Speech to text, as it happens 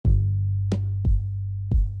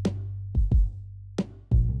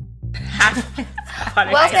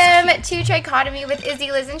Welcome to Trichotomy with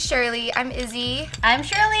Izzy, Liz, and Shirley. I'm Izzy. I'm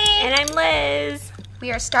Shirley. And I'm Liz.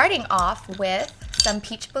 We are starting off with some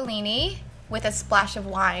peach Bellini with a splash of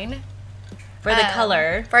wine. For the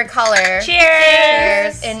color. For color.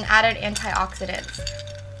 Cheers! And added antioxidants.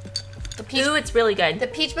 Ooh, it's really good. The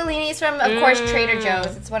peach Bellini is from, of course, Trader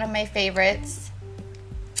Joe's. It's one of my favorites.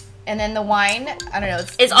 And then the wine, I don't know.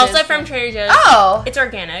 It's also from Trader Joe's. Oh! It's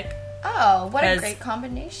organic. Oh, what a great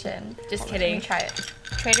combination. Just kidding. Let me try it.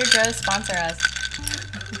 Trader Joe's sponsor us.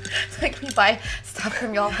 It's like we buy stuff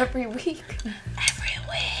from y'all every week. Every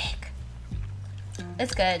week.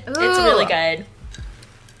 It's good. Ooh. It's really good.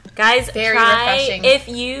 Guys, Very try refreshing. if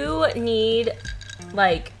you need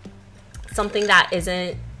like something that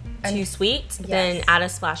isn't too sweet, then add a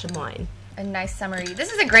splash of wine. A nice summery.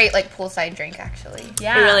 This is a great like poolside drink, actually.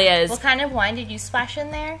 Yeah. It really is. What kind of wine did you splash in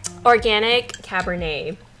there? Organic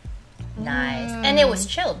Cabernet. Nice. And it was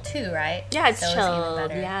chilled too, right? Yeah, it's So it was even chilled.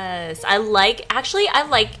 better. Yes. I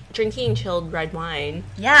like drinking chilled red wine.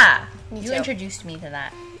 Yeah. Me You too. introduced me to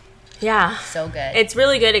that. Yeah. So good. It's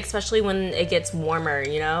really good, especially when it gets warmer,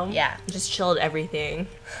 you know? Yeah. Just chilled everything.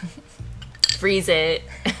 Freeze it.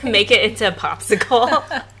 Make it into a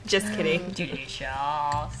popsicle. Just kidding.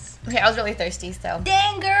 delicious. Okay, I was really thirsty, so.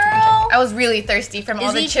 Dang, girl. I was really thirsty from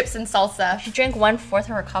all the Izzy- chips and salsa. She drank 1/4 of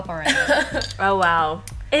her cup already. Oh, wow.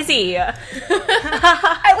 Izzy.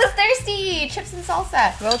 I was thirsty! Chips and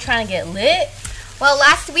salsa. Girl trying to get lit. Well,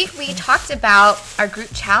 last week we talked about our group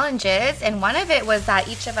challenges, and one of it was that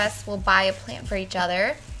each of us will buy a plant for each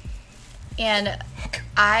other. And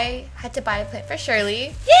I had to buy a plant for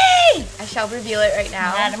Shirley. Yay! I shall reveal it right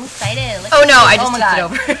now. God, I'm excited. Look Oh at no, this. I just my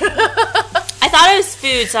tipped it God. over. I thought it was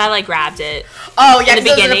food, so I like grabbed it. Oh yeah, In the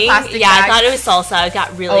 'cause those are beginning. plastic Yeah, I bags. thought it was salsa. I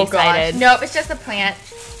got really excited. Nope, it's just a plant.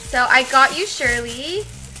 So I got you, Shirley.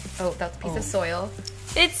 Oh, that's a piece of soil.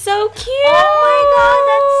 It's so cute. Oh my God,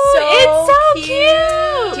 that's so It's so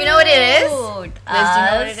cute. Do you know what it is? Liz, do you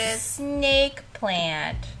know what it is? Snake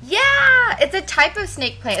plant. Yeah, it's a type of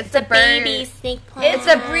snake plant. It's the bird. Baby snake plant. It's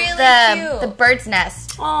a really the cute. bird's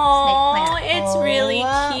nest. Aww, snake plant. it's really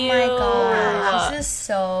cute. Oh my gosh, this is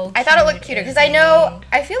so cute. I thought it looked cuter because I know,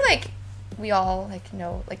 I feel like we all like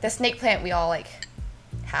know, like the snake plant we all like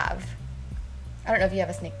have. I don't know if you have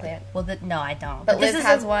a snake plant. Well, no, I don't. But Liz this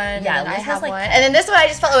has is one. Yeah, and then I Liz have has like one. And then this one I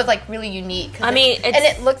just felt it was like really unique. 'cause I mean, and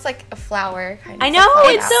it looks like a flower. Kind of. I know,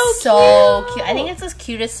 it's so so cute. I think it's the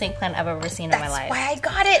cutest snake plant I've ever seen in my That's life. why I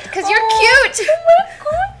got it because you're cute.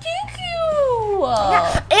 Thank you.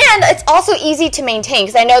 Yeah. And it's also easy to maintain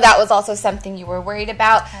because I know that was also something you were worried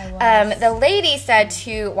about. I was. The lady said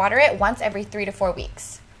to water it once every 3 to 4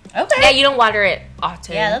 weeks. Okay. Yeah, you don't water it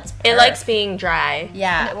often. Yeah, that's It likes being dry. And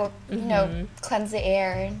Yeah. it will, you know, cleanse the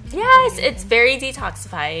air. Yes, it's very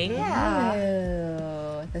detoxifying. Yeah.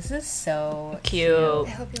 Ew, this is so Cute. I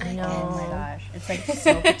hope you I like know. Oh my gosh, it's like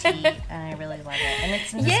so petite, and I really love it. And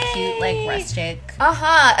it's this cute, like rustic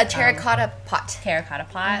A terracotta pot. terracotta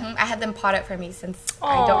pot. I had them pot it for me since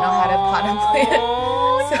I don't know how to pot a plant.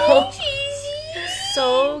 Aww, So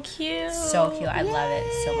so cute. So cute. I love it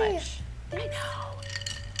so much. I know.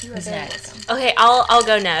 Who's next? Okay, I'll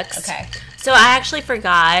go next. Okay. So I actually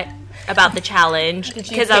forgot about the challenge Did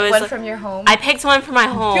you because pick I was one from your home? I picked one from my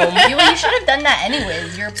home. You should have done that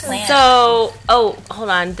anyways. Your plant. So, hold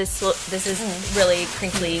on. This is really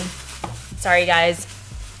crinkly. Sorry, guys.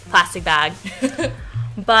 Plastic bag.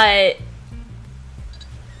 But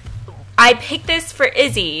I picked this for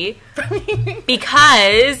Izzy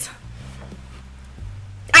because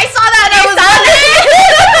I saw that and I was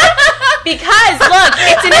because look,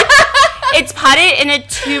 it's potted in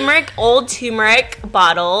a old turmeric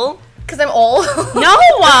bottle. because I'm old. No,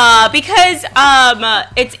 because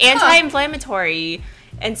it's anti-inflammatory,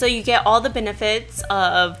 and so you get all the benefits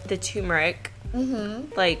of the turmeric.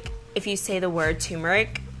 Mm-hmm. Like if you say the word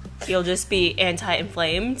turmeric, you'll just be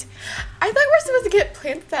anti-inflamed. I thought we're supposed to get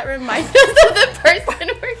plants that remind us of the person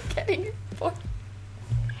we're getting it for.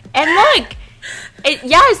 And look,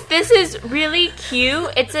 yes, this is really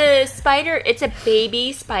cute. It's a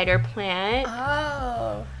baby spider plant,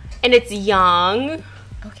 Oh. and it's young.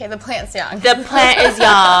 Okay, the plant's young. The plant is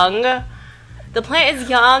young. The plant is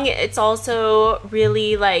young. It's also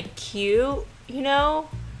really like cute, you know.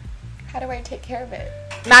 How do I take care of it?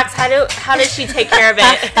 Max, how does she take care of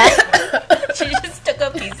it? she just took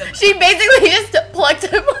a piece of. She basically just plucked a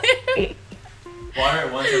plant. Water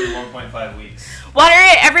it once every 1.5 weeks. Water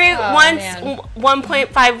it every man.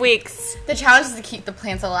 1.5 weeks. The challenge is to keep the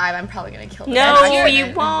plants alive. I'm probably gonna kill them. No, by you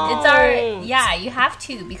accident. won't. It's our you have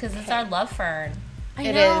to because it's our love fern. I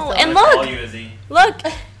It know. is. And That's all look, you, Izzy. look.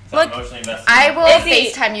 So Look, I'm emotionally invested. I will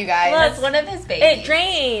Izzy, FaceTime you guys. That's one of his babies. It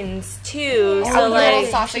drains too. Oh, So a little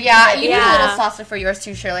like, saucer. Yeah, you need a Yeah. little saucer for yours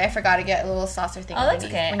too, Shirley. I forgot to get a little saucer thing. Oh, that's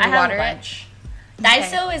underneath okay. when I you have water a it. bunch.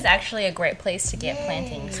 Daiso is actually a great place to get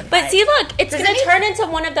planting supplies. but see, look, it's Does gonna it need- turn into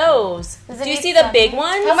one of those. Does it Do you need see the sun- big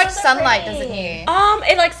ones? How much Those are sunlight pretty. does it need?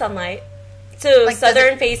 It likes sunlight. So Like, does it-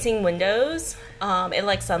 southern facing windows. It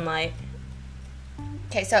likes sunlight.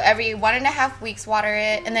 Okay, so every 1.5 weeks water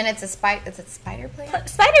it, and then it's a spider plant.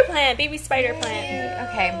 Spider plant, baby spider plant.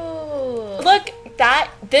 Okay. Look, that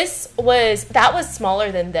was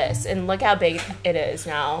smaller than this, and look how big it is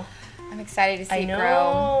now. I'm excited to see I it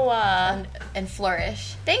grow know. and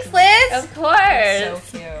flourish. Thanks, Liz. Of course. So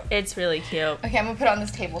cute. It's really cute. Okay, I'm gonna put it on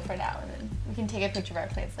this table for now, and then we can take a picture of our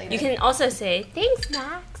plants later. You can also say, thanks,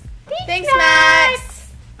 Max. Thanks, Max.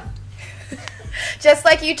 Just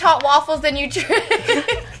like you taught waffles and you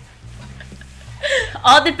trick.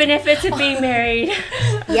 All the benefits of being married.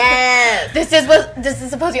 Yes. This is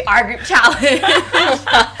supposed to be our group challenge.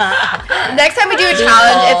 Next time we do a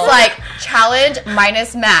challenge, it's like challenge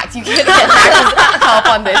minus Max. You can't get Max's help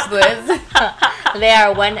on this, Liz. They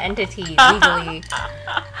are one entity legally.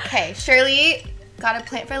 Okay, Shirley got a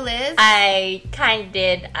plant for Liz. I kind of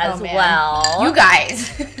did as Oh, man. well. You guys.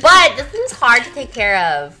 But this one's hard to take care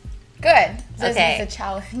of. Good. This Okay. is a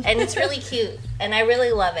challenge. And it's really cute. And I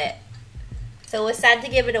really love it. So it was sad to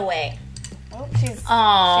give it away. Oh, she's disappearing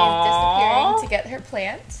Aww. to get her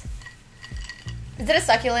plant. Is it a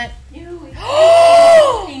succulent?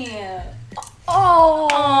 Oh. Aww.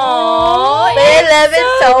 But I love it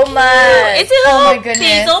so much. It's a Oh little my goodness.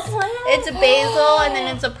 basil plant. It's a basil and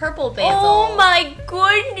then it's a purple basil. Oh my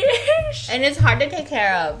goodness. And it's hard to take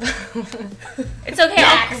care of. It's okay.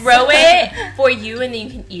 I'll grow it for you and then you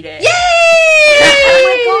can eat it. Yay!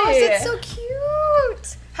 Oh my gosh, it's so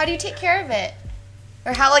cute. How do you take care of it?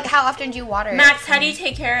 Or how often do you water it? Max, how do you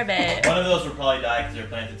take care of it? One of those will probably die because they're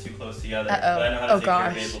planted too close together. Uh-oh. But I know how to Oh, take care gosh.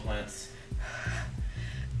 of basil plants.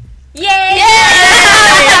 Yay!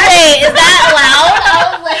 Wait, is that loud?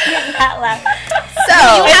 I was like, is that loud?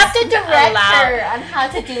 So, You have to direct allowed. her on how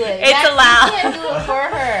to do it. It's allowed. You can't do it for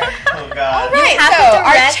her. Oh god. right, have so to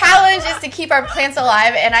our direct- challenge is to keep our plants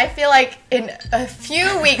alive, and I feel like in a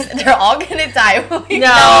few weeks they're all gonna die. when we No,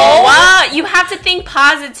 go. you have to think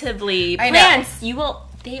positively. I know. Plants, you will.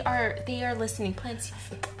 They are listening. Plants.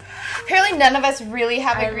 Apparently, none of us really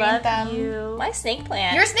have a I green love thumb. you. My snake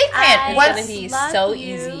plant. Your snake plant. I It's Once, gonna be love so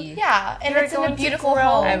you. easy. yeah, and You're it's in a going to beautiful grow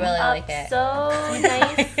home. I really up like it. So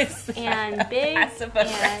nice and big, Passive and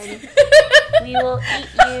aggressive. we will eat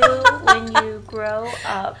you when you grow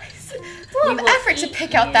up. Well, We of will effort to eat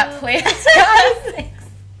pick out that you. plant, guys.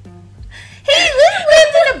 Hey, Liz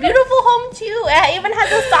lives in a beautiful home too. It even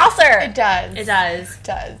has a saucer. It does. It does. It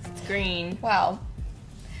does. It's green. Wow.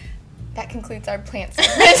 That concludes our plant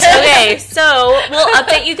segment. Okay, so we'll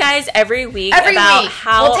update you guys every week Every about week.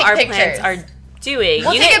 how We'll take our pictures. plants are doing.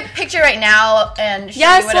 We'll You take can- a picture right now and show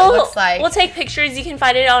Yes, you what it looks like. we'll take pictures. You can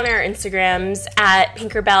find it on our Instagrams at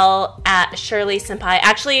Pinkerbell, at Shirley Senpai.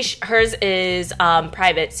 Actually, hers is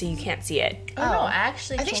private, so you can't see it. Oh, no, I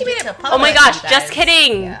actually I think changed she made to it public, Oh my gosh, you just guys.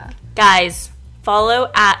 kidding. Yeah. Guys,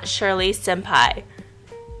 follow at Shirley Senpai.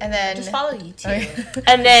 And then Just follow you too.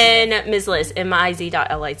 And then Ms. Liz,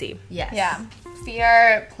 miz.liz. Yes. yeah. See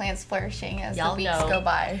our plants flourishing as Y'all the weeks know. go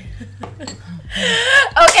by.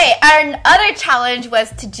 Okay, our other challenge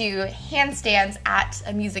was to do handstands at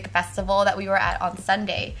a music festival that we were at on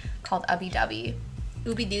Sunday called Ubby Dubby.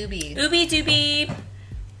 Ooby dooby. Ooby dooby.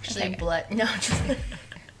 Actually, Okay. blood. No, just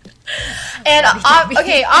And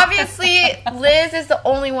obviously Liz is the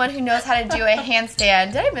only one who knows how to do a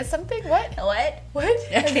handstand. Did I miss something? What? what? What?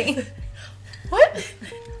 What?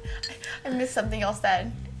 I missed something y'all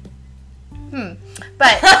said.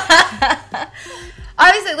 But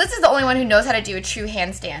obviously, Liz is the only one who knows how to do a true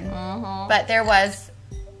handstand. But there was,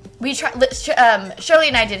 Shirley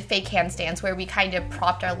and I did fake handstands where we kind of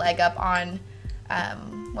propped our leg up on,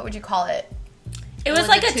 what would you call it? It was Was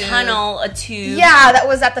like it a tube? tunnel, a tube. Yeah, that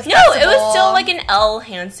was at the No, festival. it was still like an L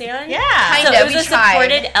handstand. Yeah. Kind So of, it was we a tried.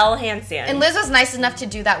 supported L handstand. And Liz was nice enough to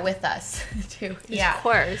do that with us, too. Yeah. of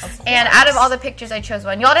course. And out of all the pictures, I chose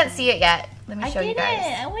one. Y'all didn't see it yet. Let me I show you did guys.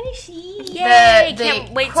 it. I want to see. Yay, The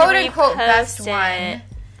can't wait to quote-unquote repost best it. one.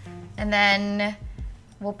 And then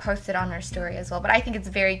we'll post it on our story as well. But I think it's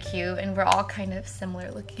very cute, and we're all kind of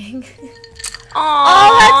similar looking.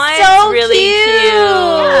 Aww, that's so it's really cute.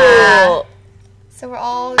 cute. So we're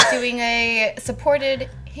all doing a supported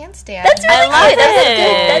handstand. That's really I love good. That's a it.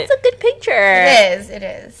 good. That's a good picture. It is. It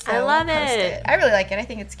is. So I love we'll post it. I really like it. I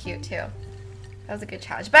think it's cute too. That was a good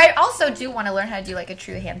challenge. But I also do want to learn how to do like a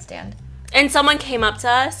true handstand. And someone came up to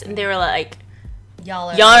us and they were like,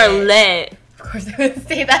 Y'all Y'all are lit. Of course I would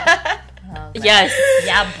say that. Oh, Yes.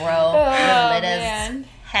 yeah, bro. You're lit man. as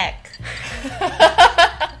heck.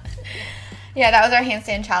 Yeah, that was our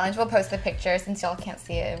handstand challenge. We'll post the picture since y'all can't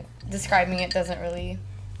see it. Describing it doesn't really.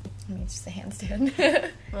 I mean, it's just a handstand.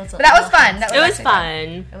 Well, it's a But that was little fun. That It was actually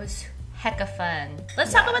fun. It was hecka fun.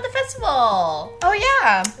 Let's talk about the festival. Oh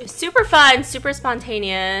yeah. Super fun, super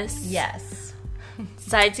spontaneous. Yes.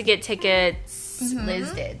 Decided to get tickets.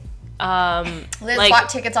 Liz did. Liz Like, bought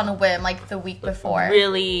tickets on a whim like the week before.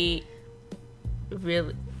 really,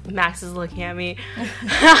 Max is looking at me.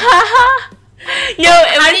 No,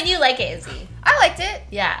 How did you like it, Izzy? I liked it.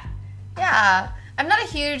 Yeah. Yeah. I'm not a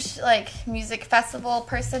huge like music festival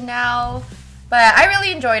person now, but I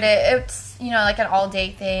really enjoyed it. It's, you know, like an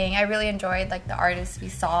all-day thing. I really enjoyed like the artists we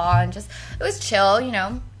saw and just it was chill, you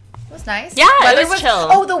know. It was nice. Yeah, it Weather was chill.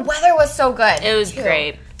 Oh, the weather was so good. it was too.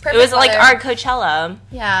 great. Perfect It was like weather. our Coachella.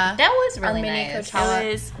 Yeah. That was Our really mini nice. Coachella.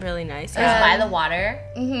 It was really nice. It was by the water.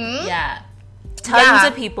 Mhm. Yeah. Tons Yeah.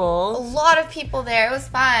 of people. A lot of people there. It was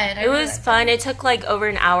fun. It was fun. It took like over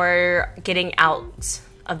an hour getting out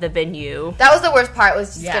of the venue. That was the worst part.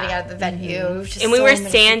 Was just Yeah. getting out of the venue. It was just And we so were many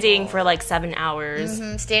standing people. for like 7 hours.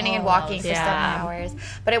 Standing and Oh, walking for yeah. 7 hours.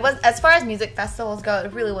 But it was, as far as music festivals go,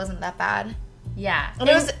 it really wasn't that bad. Yeah. And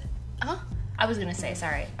it was, I was gonna say,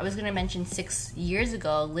 sorry. I was gonna mention 6 years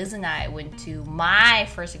ago, Liz and I went to my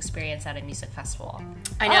first experience at a music festival.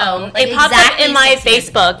 I know. Oh, like it popped up exactly in my 6 years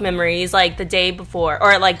ago. Facebook memories like the day before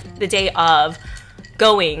or like the day of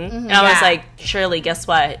going. And I was Yeah. like, surely, guess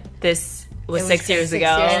what? This was It was 6 years 6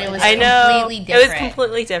 ago. years And it was I know. completely It was different.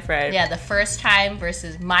 completely different. Yeah, the first time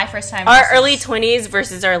versus my first time. Our versus- early 20s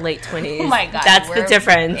versus our late 20s. Oh my god, That's the we're-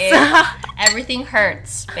 difference. Everything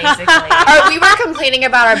hurts, basically. we were complaining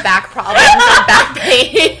about our back problems and back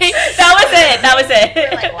pain. That was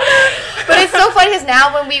it. Like, wow. But it's so funny because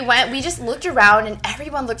now when we went, we just looked around and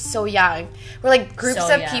everyone looked so young. We're like groups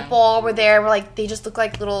So of young. people were there. We're like, they just look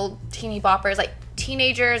like little teeny boppers, like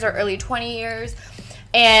teenagers or early 20 years.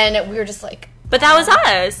 And we were just like, But that was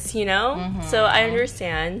us, you know? So I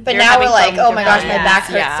understand. but You're now we're having like, fun oh with my your gosh, my friends. back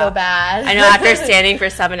hurts Yeah. so bad. I know, after standing for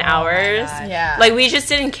 7 hours. God. Yeah. Like, we just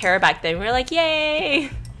didn't care back then. We were like, yay.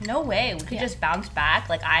 No way. We could just bounce back.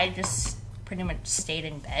 Like, I just pretty much stayed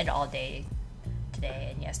in bed all day today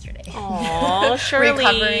and yesterday. Aw, Shirley.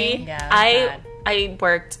 Recovering. Yeah, I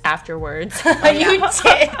worked afterwards. You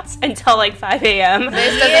did. Until like 5 a.m.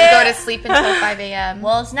 Liz doesn't go to sleep until 5 a.m.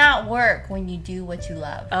 Well, it's not work when you do what you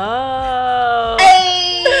love. Oh.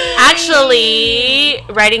 Hey! Actually,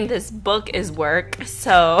 writing this book is work,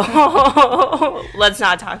 so let's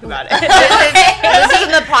not talk about it. Liz is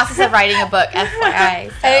in the process of writing a book, FYI.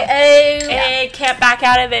 So. Hey, can't back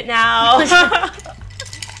out of it now.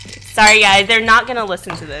 Sorry, guys, they're not gonna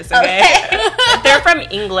listen to this. Okay, they're from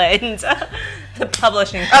England, the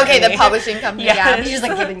publishing. Okay, the company. publishing company. Yes. Yeah. You just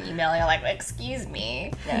like get an email and you're like, excuse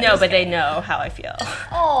me. No, but they know how I feel.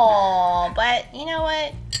 Oh, but you know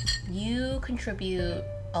what? You contribute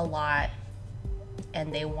a lot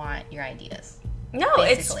and they want your ideas. No,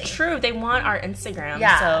 Basically. it's true. They want our Instagram.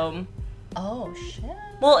 Yeah. So, Oh, shit.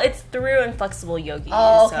 well, it's through Inflexible Yogi.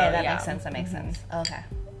 Oh, okay. so, That yeah. makes sense. That makes sense. Okay.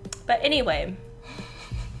 But anyway,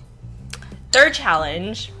 third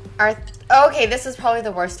challenge. Okay, this is probably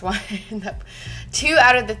the worst one. 2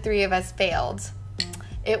 out of the 3 of us failed.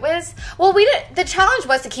 It was, well, the challenge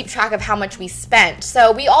was to keep track of how much we spent.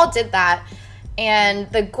 So we all did that. And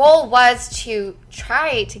the goal was to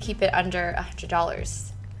try to keep it under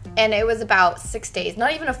 $100. And it was about 6 days,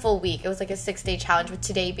 not even a full week. It was like a 6-day challenge, with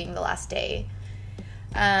today being the last day.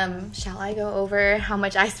 Shall I go over how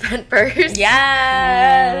much I spent first?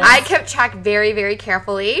 Yes. I kept track very, very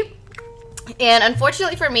carefully. And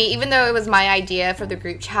unfortunately for me, even though it was my idea for the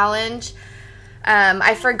group challenge,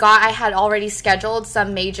 I forgot I had already scheduled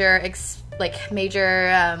some major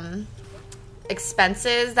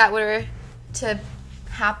expenses that were to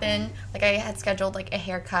happen. Like, I had scheduled like a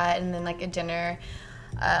haircut and then like a dinner.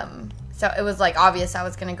 So it was like obvious I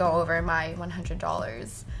was going to go over my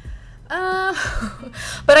 $100.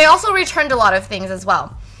 But I also returned a lot of things as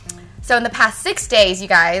well. So in the past 6 days, you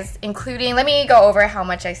guys, including, let me go over how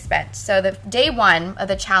much I spent. So the day 1 of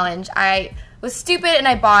the challenge, I was stupid and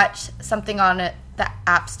I bought something on the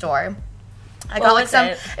App Store. I got like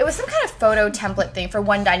it was some kind of photo template thing for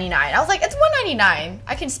 $1.99. I was like, it's $1.99.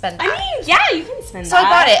 I can spend that. I mean, yeah, you can spend So that. I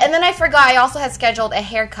bought it, and then I forgot I also had scheduled a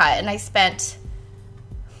haircut, and I spent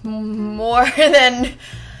more than,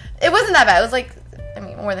 it wasn't that bad. It was like, I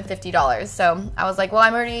mean, more than $50. So I was like, well,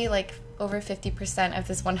 I'm already like over 50% of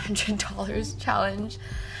this $100 challenge.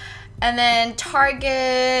 And then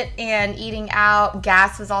Target and eating out,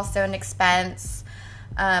 gas was also an expense.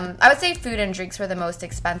 I would say food and drinks were the most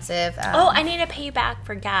expensive. Oh, I need to pay you back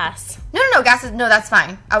for gas. No, gas is, no, that's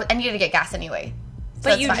fine. I needed to get gas anyway. So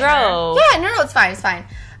But it's you fine. drove. Yeah, no, it's fine, it's fine.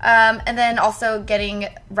 And then also getting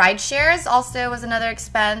ride shares also was another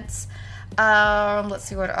expense. Let's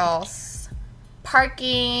see what else.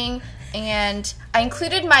 Parking, and I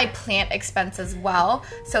included my plant expense as well.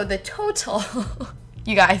 So the total,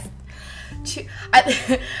 you guys,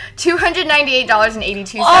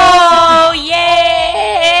 $298.82. Oh,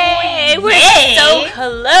 yay! We're so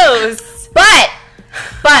close.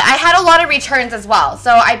 But I had a lot of returns as well.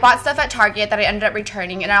 So I bought stuff at Target that I ended up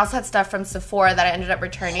returning, and I also had stuff from Sephora that I ended up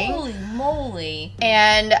returning. Holy moly.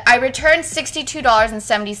 And I returned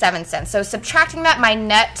 $62.77. So subtracting that, my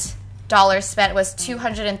net dollars spent was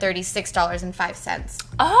 $236.05.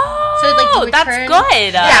 Oh, So, like, you that's returned-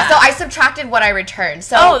 good. Yeah, so I subtracted what I returned.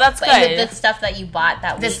 So Oh, that's But good. the stuff that you bought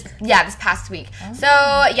that this week. this past week. So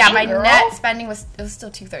yeah, my Girl. net spending was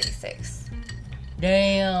still $236.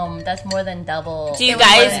 Damn, that's more than double. do you it was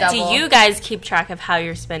more than guys double. keep track of how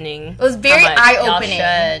you're spending? It was very How much? eye Y'all opening.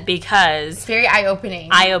 should. Because Very eye opening.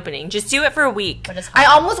 eye-opening. Just do it for a week. But it's I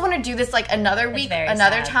hard. almost want to do this like another week, very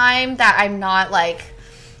another sad. time that I'm not like,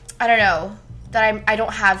 I don't know, that I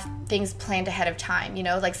don't have things planned ahead of time. You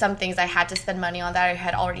know, like some things I had to spend money on that I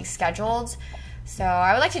had already scheduled. So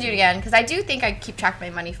I would like to do it again because I do think I keep track of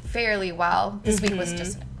my money fairly well. This week was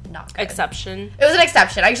just not good. Exception. It was an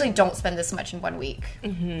exception. I usually don't spend this much in 1 week.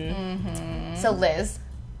 So Liz,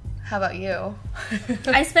 how about you?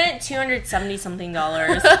 I spent $270-something.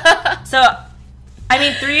 So, I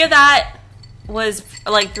mean, 3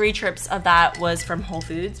 trips of that was from Whole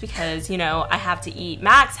Foods because, you know, I have to eat.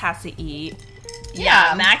 Max has to eat.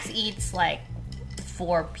 Yeah, Max eats like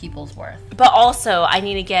 4 people's worth. But also, I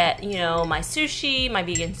need to get, you know, my sushi, my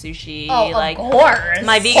vegan sushi, like of course.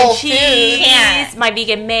 my vegan Whole cheese, Foods. my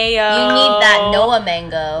vegan mayo. You need that Noah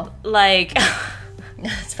mango. Like,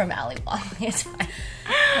 It's from Ali Wong. It's fine.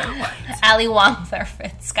 Ali Wong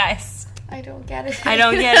Fairfits, guys. I don't get it. I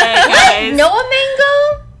don't get it, guys. Noah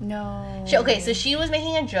mango? No. Okay, so she was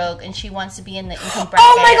making a joke and she wants to be in the income bracket.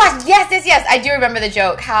 Oh my gosh! Yes! I do remember the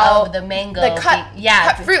joke. How Of the mango. the cut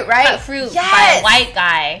fruit, right? Cut fruit by Yes. a white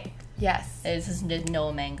guy. Yes. This is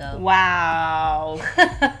Noah mango. Wow.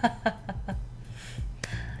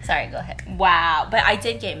 Sorry, go ahead. Wow. But I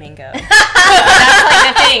did get mango. That's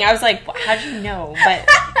like the thing. I was like, how do you know? But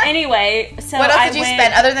anyway, so What else I did you went-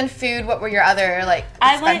 spend other than food? What were your other like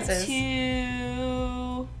I went expenses?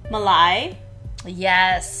 to Malai.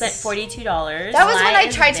 Yes. Spent $42. That was when Malai I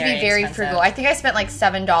is tried to be very very expensive. frugal. I think I spent like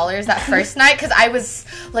 $7 that first night because I was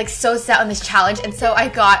like so set on this challenge, and so I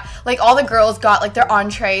got like all the girls got like their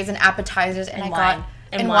entrees and appetizers, and And I wine. got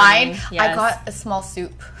And wine. wine, I yes. got a small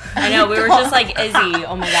soup. I know, we were just like, Izzy,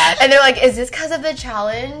 oh my gosh. And they're like, "Is this because of the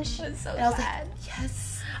challenge?" It's so and I was sad. like,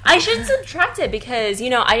 "Yes." I should subtract it because, you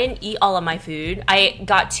know, I didn't eat all of my food. I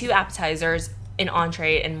got 2 appetizers, an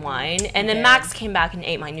entree, and wine. And then did. Max came back and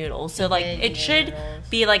ate my noodles. So, like, did it eat should your noodles.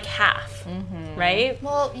 be like half, right?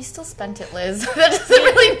 Well, you still spent it, Liz. That doesn't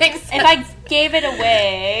really make sense. If I gave it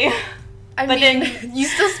away, I but mean, then- you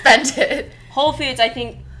still spent it. Whole Foods, I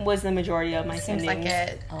think, was the majority of my Seems spending. like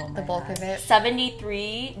it. Oh my the bulk God. of it.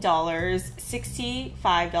 $73,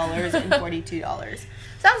 $65, and $42.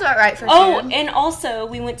 Sounds about right for Oh, food. and also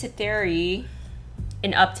we went to Theory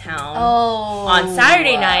in Uptown Oh. on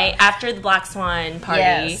Saturday night after the Black Swan party,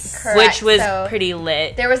 Yes, correct. which was So- pretty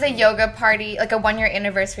lit. There was a yoga party, like a 1-year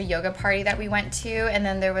anniversary yoga party that we went to, and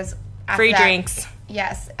then there was after Free that- drinks.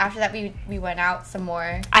 Yes, after that we went out some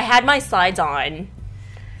more. I had my slides on,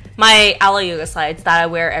 my Aloe Yoga slides that I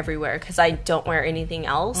wear everywhere because I don't wear anything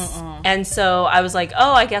else. And so I was like,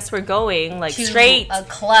 oh, I guess we're going like To straight a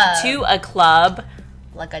club. to a club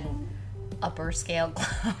Like an upper scale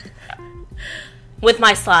club. with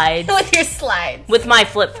my slides, With your slides. with my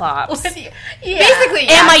flip flops. With your, Basically,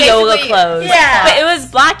 And my yoga basically, clothes. yeah. But it was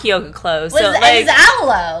black yoga clothes. So and like, it's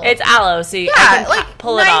aloe. it's aloe, so I Yeah, can like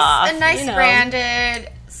pull nice, it off. a nice you know. branded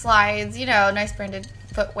slides, nice branded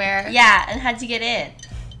footwear. Yeah, and how'd you get in?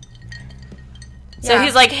 So Yeah.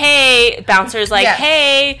 he's like, hey, bouncer's like, Yes.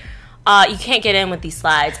 hey, you can't get in with these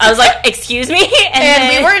slides. I was like, excuse me? And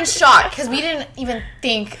then, we were in shock because we didn't even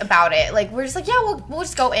think about it. Like we're just like, yeah, we'll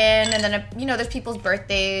just go in, and then there's people's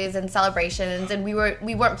birthdays and celebrations, and we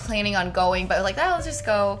weren't planning on going, but like, oh, let's just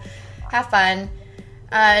go, have fun.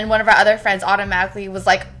 And one of our other friends automatically was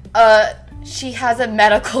like, she has a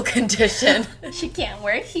medical condition. She can't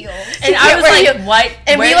wear heels. and I can't was wear like, heels. what?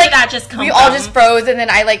 And Where we did that just come we from? all just froze, and then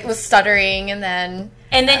I like was stuttering, and then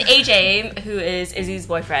And then AJ, who is Izzy's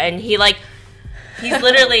boyfriend, he's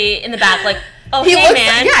literally in the back, like, Oh, he hey, looks,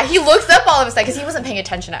 man. Yeah, he looks up all of a sudden because he wasn't paying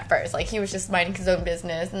attention at first. Like, he was just minding his own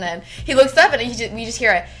business, and then he looks up and we just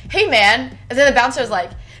hear a "Hey, man," and then the bouncer's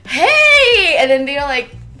like, "Hey," and then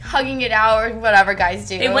like hugging it out or whatever guys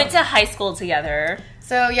do. They went to high school together.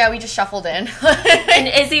 So yeah, we just shuffled in. And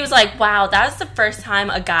Izzy was like, wow, that was the first time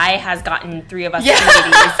a guy has gotten 3 of us Yeah.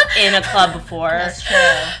 ladies in a club before. That's true.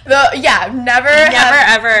 Never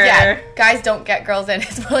ever. Yeah, guys don't get girls in.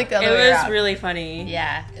 It's more like the other It way was around. really funny.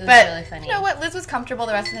 Yeah, it was But really funny. you know what? Liz was comfortable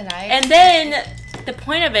the rest of the night. And then the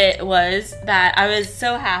point of it was that I was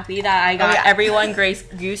so happy that I got yeah. everyone Grace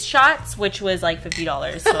Goose shots, which was like $50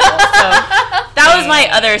 total. So that was my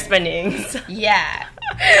other spendings. Yeah.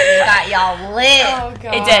 It got y'all lit. oh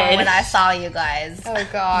god, It did. When I saw you guys. Oh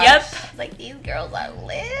god. Yep. I was like, these girls are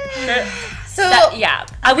lit. So Yeah.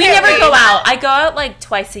 We never go out. I go out like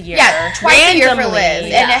twice a year. yeah, twice a year for Liz,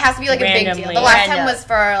 Randomly. and it has to be like a big deal. Randomly. The last time Random. was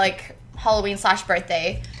for like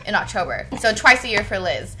Halloween/birthday in October. So twice a year for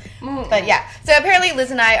Liz. But yeah, so apparently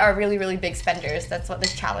Liz and I are really, really big spenders. That's what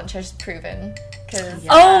this challenge has proven. Cause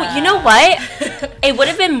Oh, you know what? It would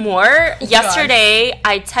have been more. Yesterday,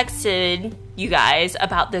 I texted you guys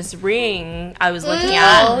about this ring I was looking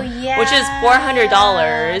at, Oh, yeah. which is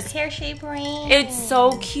 $400. Pear-shaped ring. It's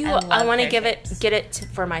so cute. I I, love want to pear-shaped. get it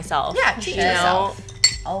for myself. yeah, treat You know, yourself.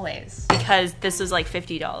 Always. because this was like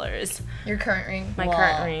 $50. Your current ring. My Well,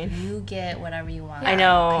 current ring. You get whatever you want. I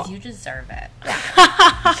know. Because you deserve it.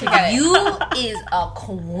 You get it. You is a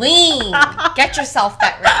queen. Get yourself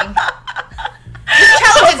that ring. This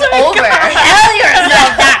challenge is over. Tell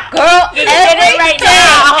yourself that, girl. Every right day.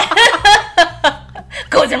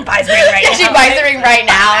 Goes and buys ring right She now. buys the ring right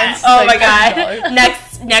now. And it's Oh like my god.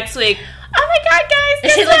 $50. next week. Oh my god, guys.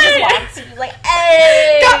 And she guess like just what? walks. She's like,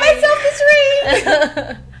 hey. Got myself this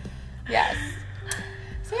ring. Yes.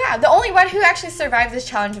 So yeah, the only one who actually survived this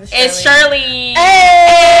challenge was Shirley. It's Shirley.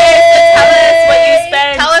 Hey! Tell us what you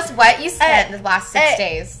spent. Tell us what you spent Hey. the last 6 Hey.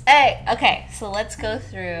 days. Hey, okay, so let's go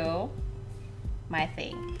through my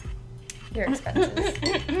thing. Your expenses.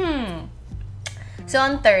 So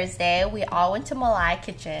on Thursday, we all went to Malai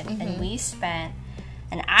Kitchen and we spent,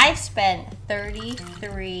 and I spent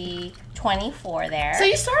 $33.24 there. So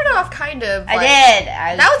you started off kind of. I like- did.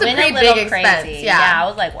 That was a went pretty little big expense, crazy. yeah. I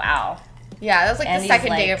was like, wow. Yeah, that was like And the he's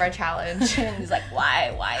second day like- of our challenge. And he's like,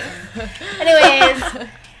 why? Anyways,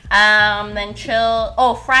 then chill.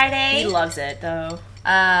 Oh, He Friday, loves it though.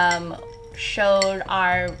 showed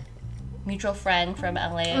our mutual friend from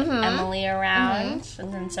LA, Emily, around,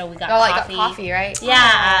 and then so we got Oh, like coffee. got coffee, right? Yeah,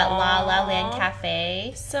 at La La Land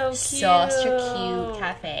Cafe. So cute. Such a cute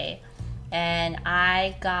cafe. And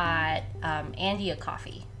I got Andy a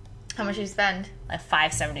coffee, How much did you spend? like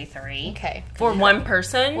 $5.73. Okay. For one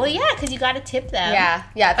person? Well, yeah, because you got to tip them. Yeah,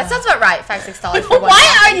 that sounds about right. $5-6 for one.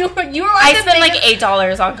 Why coffee. are you? You were like I the spent like biggest-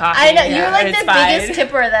 $8 on coffee. I know you're like It's the fine. biggest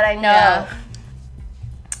tipper that I know.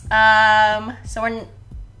 So we're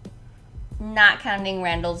not counting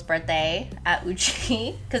Randall's birthday at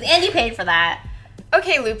Uchi because Andy paid for that.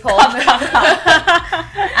 Okay, loophole.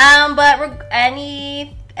 But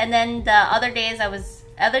Andy, and then the other day was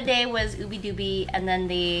Ooby Dooby, and then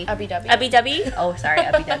the Ubby dubby. Ubby Dubby? oh sorry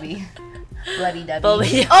Ubby Dubby, Bloody Dubby.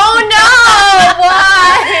 Bully. Oh no!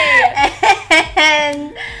 Why?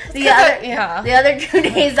 And the other 2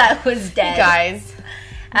 days I was dead. Guys.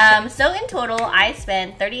 So in total, I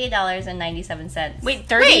spent $38.97. Wait, Wait,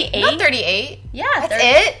 38? not 38. Yeah, That's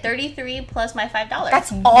it? 33 plus my $5.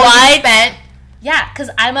 That's all you spent. yeah, because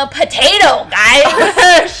I'm a potato,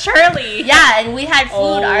 guys. Shirley. Yeah, and we had food.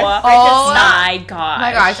 Oh, Our oh my god. Oh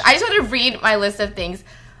my gosh, I just want to read my list of things.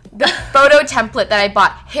 The photo template that I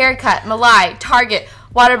bought: haircut, Malai, Target,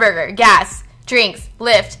 Whataburger, gas, drinks,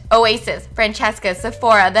 Lyft, Oasis, Francesca,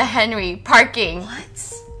 Sephora, the Henry, parking.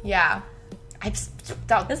 What? Yeah. I just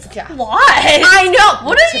yeah. Why? I know.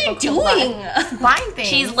 What are you Typical doing? life. Buying things.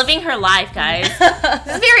 She's living her life, guys.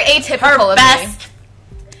 This is very atypical Her of best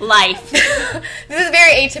life. me. This is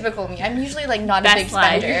very atypical of me. I'm usually like not a Best big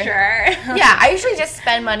life. spender. Sure. Yeah, I usually just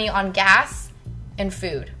spend money on gas and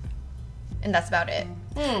food, and that's about it.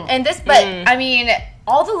 And this, but I mean,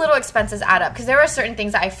 all the little expenses add up because there were certain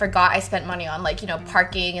things that I forgot I spent money on, like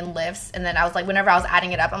parking and lifts, and then I was like, whenever I was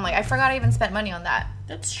adding it up, I'm like, I forgot I even spent money on that.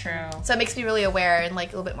 That's true. So it makes me really aware and like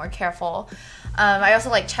a little bit more careful. I also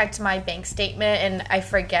like checked my bank statement and I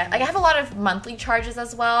forget. Like I have a lot of monthly charges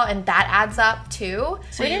as well, and that adds up too.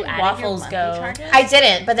 So Where you did added Waffles your go? monthly charges? I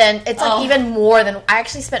didn't, but then it's like Oh. even more than I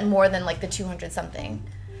actually spent more than like the 200 something.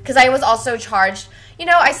 Because I was also charged,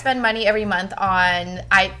 I spend money every month on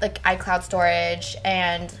iCloud storage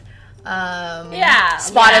and Yeah,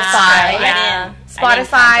 Spotify. Yeah. I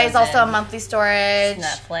Spotify is count also a those in. monthly storage.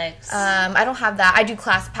 Netflix. I don't have that. I do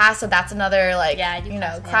ClassPass, so that's another like Yeah, I do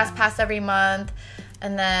ClassPass every month,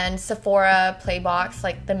 and then Sephora Playbox,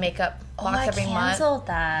 like the makeup box I every month. canceled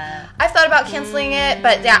that. I've thought about canceling it,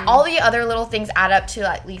 but yeah, all the other little things add up to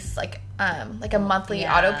at least like a monthly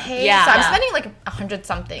Yeah. auto pay. Yeah. So I'm Yeah. spending like 100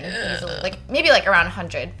 something usually, like maybe like around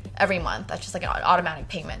 100 every month. That's just like an automatic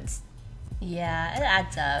payments. Yeah, it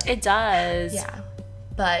adds up. It does. Yeah,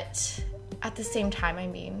 but at the same time, I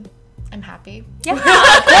mean, I'm happy. Yeah, of course.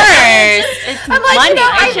 It's I'm like, money.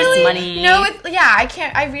 I It's just really, money. I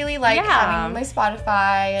can't. I really like Yeah. having my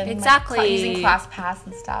Spotify and Exactly. using ClassPass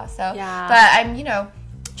and stuff. So, Yeah. but I'm,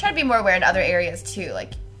 trying to be more aware in other areas too.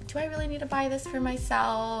 Like, do I really need to buy this for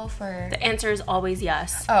myself or? The answer is always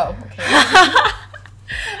yes. Oh, okay.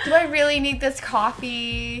 Do I really need this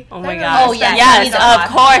coffee? Oh my I gosh. Oh, yeah, you Yes, need a of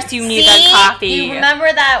coffee. course you need that coffee. You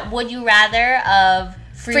remember that Would You Rather of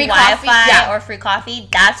free coffee? Wi-Fi Yeah. or free coffee?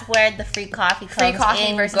 That's where the free coffee comes Free coffee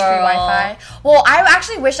in, versus girl. free Wi-Fi. Well, I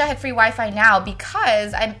actually wish I had free Wi-Fi now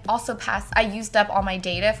because I used up all my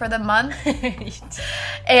data for the month.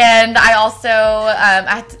 And I also,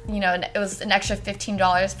 it was an extra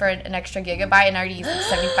 $15 for an extra gigabyte, and I already used like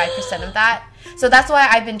 75% of that. So that's why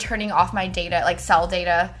I've been turning off my data, like cell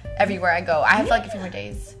data, everywhere I go. I have like a few more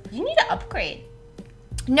days. You need to upgrade.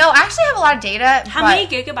 No, I actually have a lot of data. How but many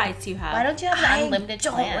gigabytes do you have? Why don't you have an unlimited I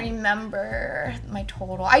don't plan? remember my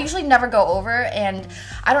total. I usually never go over, and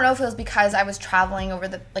I don't know if it was because I was traveling over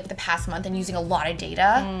the past month and using a lot of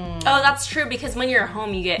data. Oh, that's true because when you're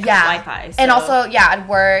home, you get Yeah, Wi-Fi. So. and also at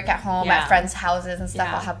work, at home, Yeah. at friends' houses and stuff,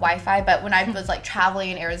 Yeah. I'll have Wi-Fi. But when I was like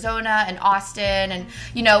traveling in Arizona and Austin, and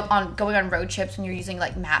going on road trips when you're using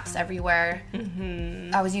like maps everywhere,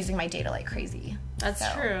 I was using my data like crazy. that's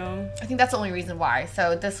So, true. I think that's the only reason why.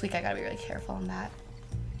 So this week I gotta be really careful on that.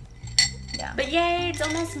 Yeah. But yay, it's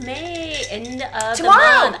almost May, end of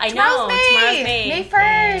Tomorrow! the month. I know. Tomorrow's May. May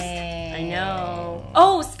 1st. I know.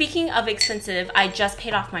 Oh, speaking of expensive, I just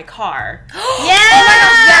paid off my car. Yeah! Oh my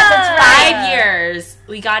gosh, yes, that's right. 5 years.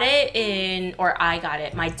 We got it I got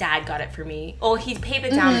it. My dad got it for me. Oh, he paid the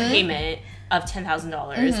down payment of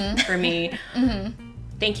 $10,000 for me.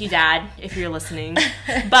 Thank you, Dad, if you're listening.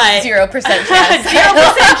 But 0% chance. 0%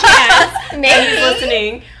 chance that Maybe. he's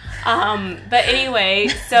listening. But anyway,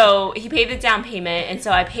 so he paid the down payment, and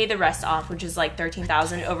so I paid the rest off, which is like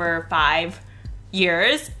 $13,000 over 5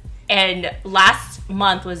 years. And last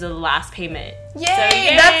month was the last payment. Yay! So,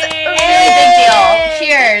 yay! That's a really big deal.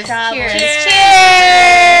 Cheers. Bravo. Cheers.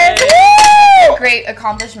 Cheers. Woo! Great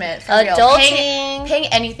accomplishment for real. Adulting. Paying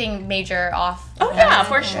anything major off. Oh yeah,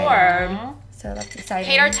 for sure. So that's exciting.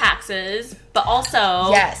 Paid our taxes, but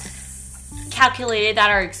also Yes. calculated that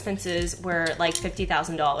our expenses were like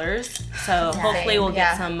 $50,000. So hopefully we'll get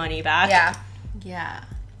Yeah. some money back. Yeah. Yeah.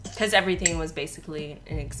 Because everything was basically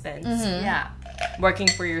an expense. Yeah. Working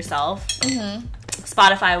for yourself.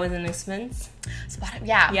 Spotify was an expense.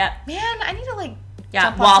 Yeah. Yep. Man, I need to like Yeah,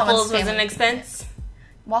 jump on waffles someone's was an family. expense,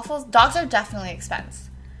 Waffles. Dogs are definitely expense.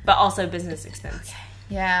 but also business expense.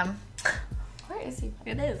 Yeah. Where is he?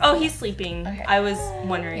 It is. Oh, he's sleeping. Okay. I was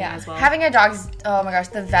wondering Yeah. as well. Having a dog's. Oh my gosh,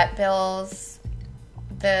 the vet bills,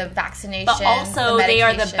 the vaccinations. but also, they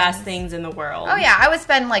are the medications. best things in the world. Oh yeah, I would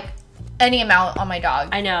spend like any amount on my dog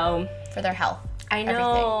I know. for their health. I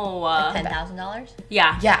know. $10,000?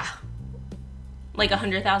 Yeah, Yeah. like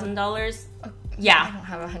 $100,000. I Yeah. don't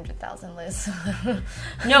have 100,000, Liz.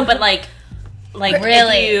 No, but like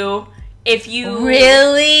Really? if you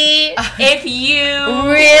Really? if you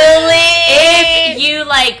Really? if you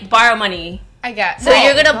like borrow money. I get. So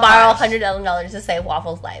you're gonna Oh, borrow gosh. $100,000 to save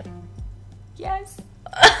Waffle's life? Yes.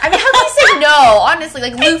 I mean, how can you say no? Honestly,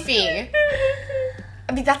 like Luffy.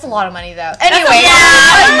 I mean, that's a lot of money, though. Anyway, That's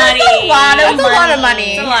a lot of money. That's a lot of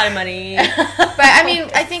money. It's a lot of money. But I mean,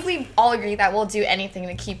 I think we all agree that we'll do anything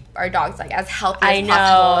to keep our dogs like as healthy I as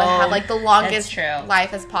possible and know. have like the longest true.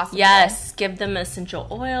 life as possible. Yes, give them essential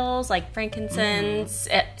oils like frankincense.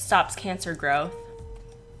 It stops cancer growth.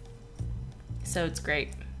 So it's great.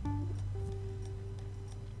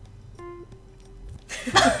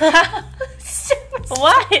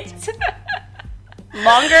 What?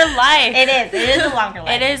 Longer life. It is. It is a longer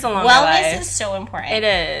life. It is a longer Wellness life. is so important. It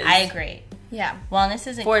is. I agree. Yeah. Wellness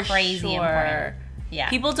is For crazy sure. important. Yeah.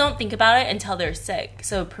 People don't think about it until they're sick.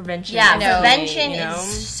 So prevention. yeah, is know. prevention you know?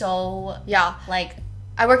 is so Yeah. like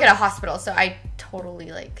I work at a hospital, so I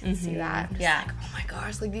totally like see that. I'm just Yeah. like, oh my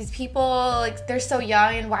gosh, like these people, like they're so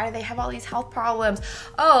young, and why do they have all these health problems?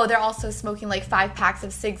 Oh, they're also smoking like 5 packs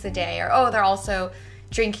of cigs a day, or oh, they're also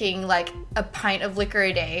drinking like a pint of liquor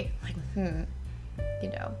a day. Like, you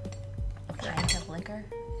know, a pint of liquor.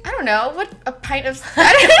 I don't know what a pint of.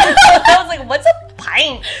 I don't know. I was like, what's a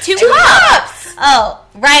pint? 2 cups. Oh,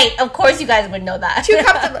 right. Of course you guys would know that. 2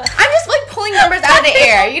 cups of, I'm just like pulling numbers out of the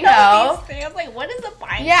air, you know. I was like, what is a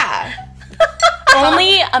pint? Yeah.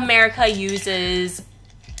 Only America uses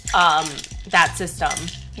that system.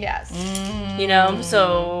 Yes. You know,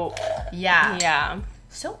 so Yeah. yeah.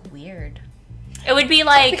 So weird. It would be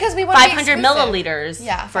like Because we wanna be 500 exclusive. milliliters,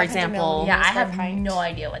 Yeah, for 500 example. milliliters. Yeah, I for a have pint. no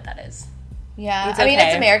idea what that is. Yeah. It's I mean, it's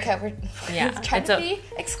okay. America. We're Yeah, trying it's to a- be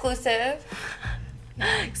exclusive.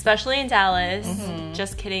 Especially in Dallas.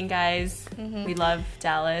 Just kidding, guys. We love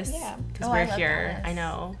Dallas. Yeah. Because Oh, I we're love here. Dallas. I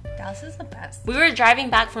know. Dallas is the best. We were driving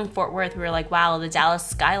back from Fort Worth. We were like, wow, the Dallas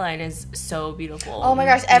skyline is so beautiful. Oh my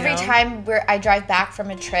gosh! You Every know? time I drive back from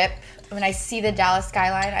a trip, when I see the Dallas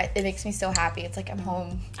skyline, it makes me so happy. It's like I'm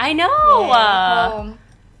home. I know. Home.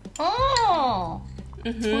 Oh.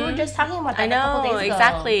 We were just talking about that I a couple know, days ago.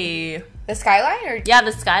 exactly. The skyline, or Yeah,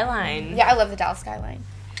 the skyline. yeah, I love the Dallas skyline.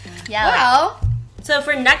 Yeah. Well, So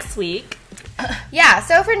for next week, yeah.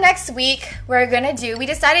 So for next week, we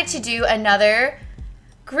decided to do another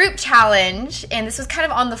group challenge, and this was kind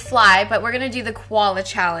of on the fly, but we're gonna do the koala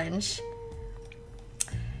challenge.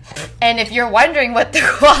 And if you're wondering what the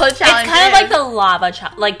koala challenge it's kind of is, like the lava,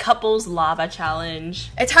 like couples lava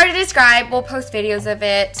challenge. it's hard to describe. We'll post videos of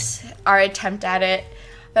it, our attempt at it.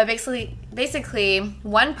 But basically,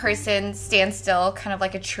 one person stands still, kind of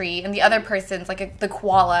like a tree, and the other person's like the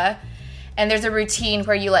koala. And there's a routine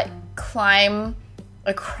where you like climb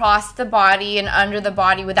across the body and under the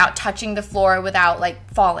body without touching the floor, without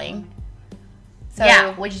like falling. So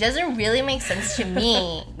Yeah, which doesn't really make sense to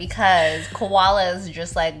me because koalas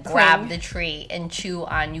just like grab the tree and chew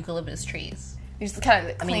on eucalyptus trees. you just kind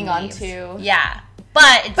of cling on leaves. to. Yeah,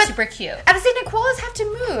 but it's super cute. At the same time, koalas have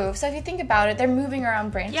to move. So if you think about it, they're moving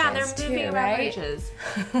around branches. Yeah, they're moving too, around right? branches.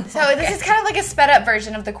 So this is kind of like a sped up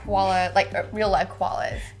version of the koala, like real life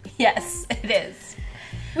koalas. Yes, it is.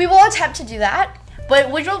 We will attempt to do that. But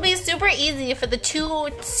which will be super easy for the two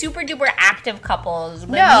super duper active couples.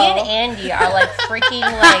 But No. me and Andy are like freaking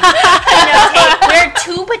like, you know, hey, we're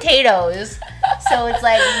 2 potatoes. So it's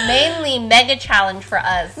like mainly mega challenge for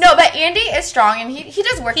us. No, but Andy is strong and he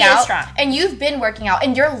does work He is out. strong. And you've been working out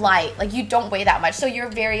and you're light. Like you don't weigh that much. So you're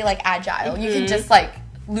very like agile. You can just like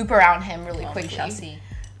loop around him really quickly. We shall see.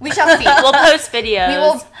 We shall see. We'll post videos. We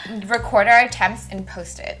will record our attempts and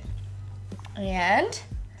post it. And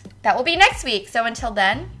that will be next week. So until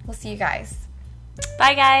then, we'll see you guys.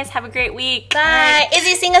 Bye, guys. Have a great week. Bye.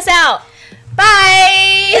 Izzy, sing us out.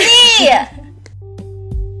 Bye! Izzy!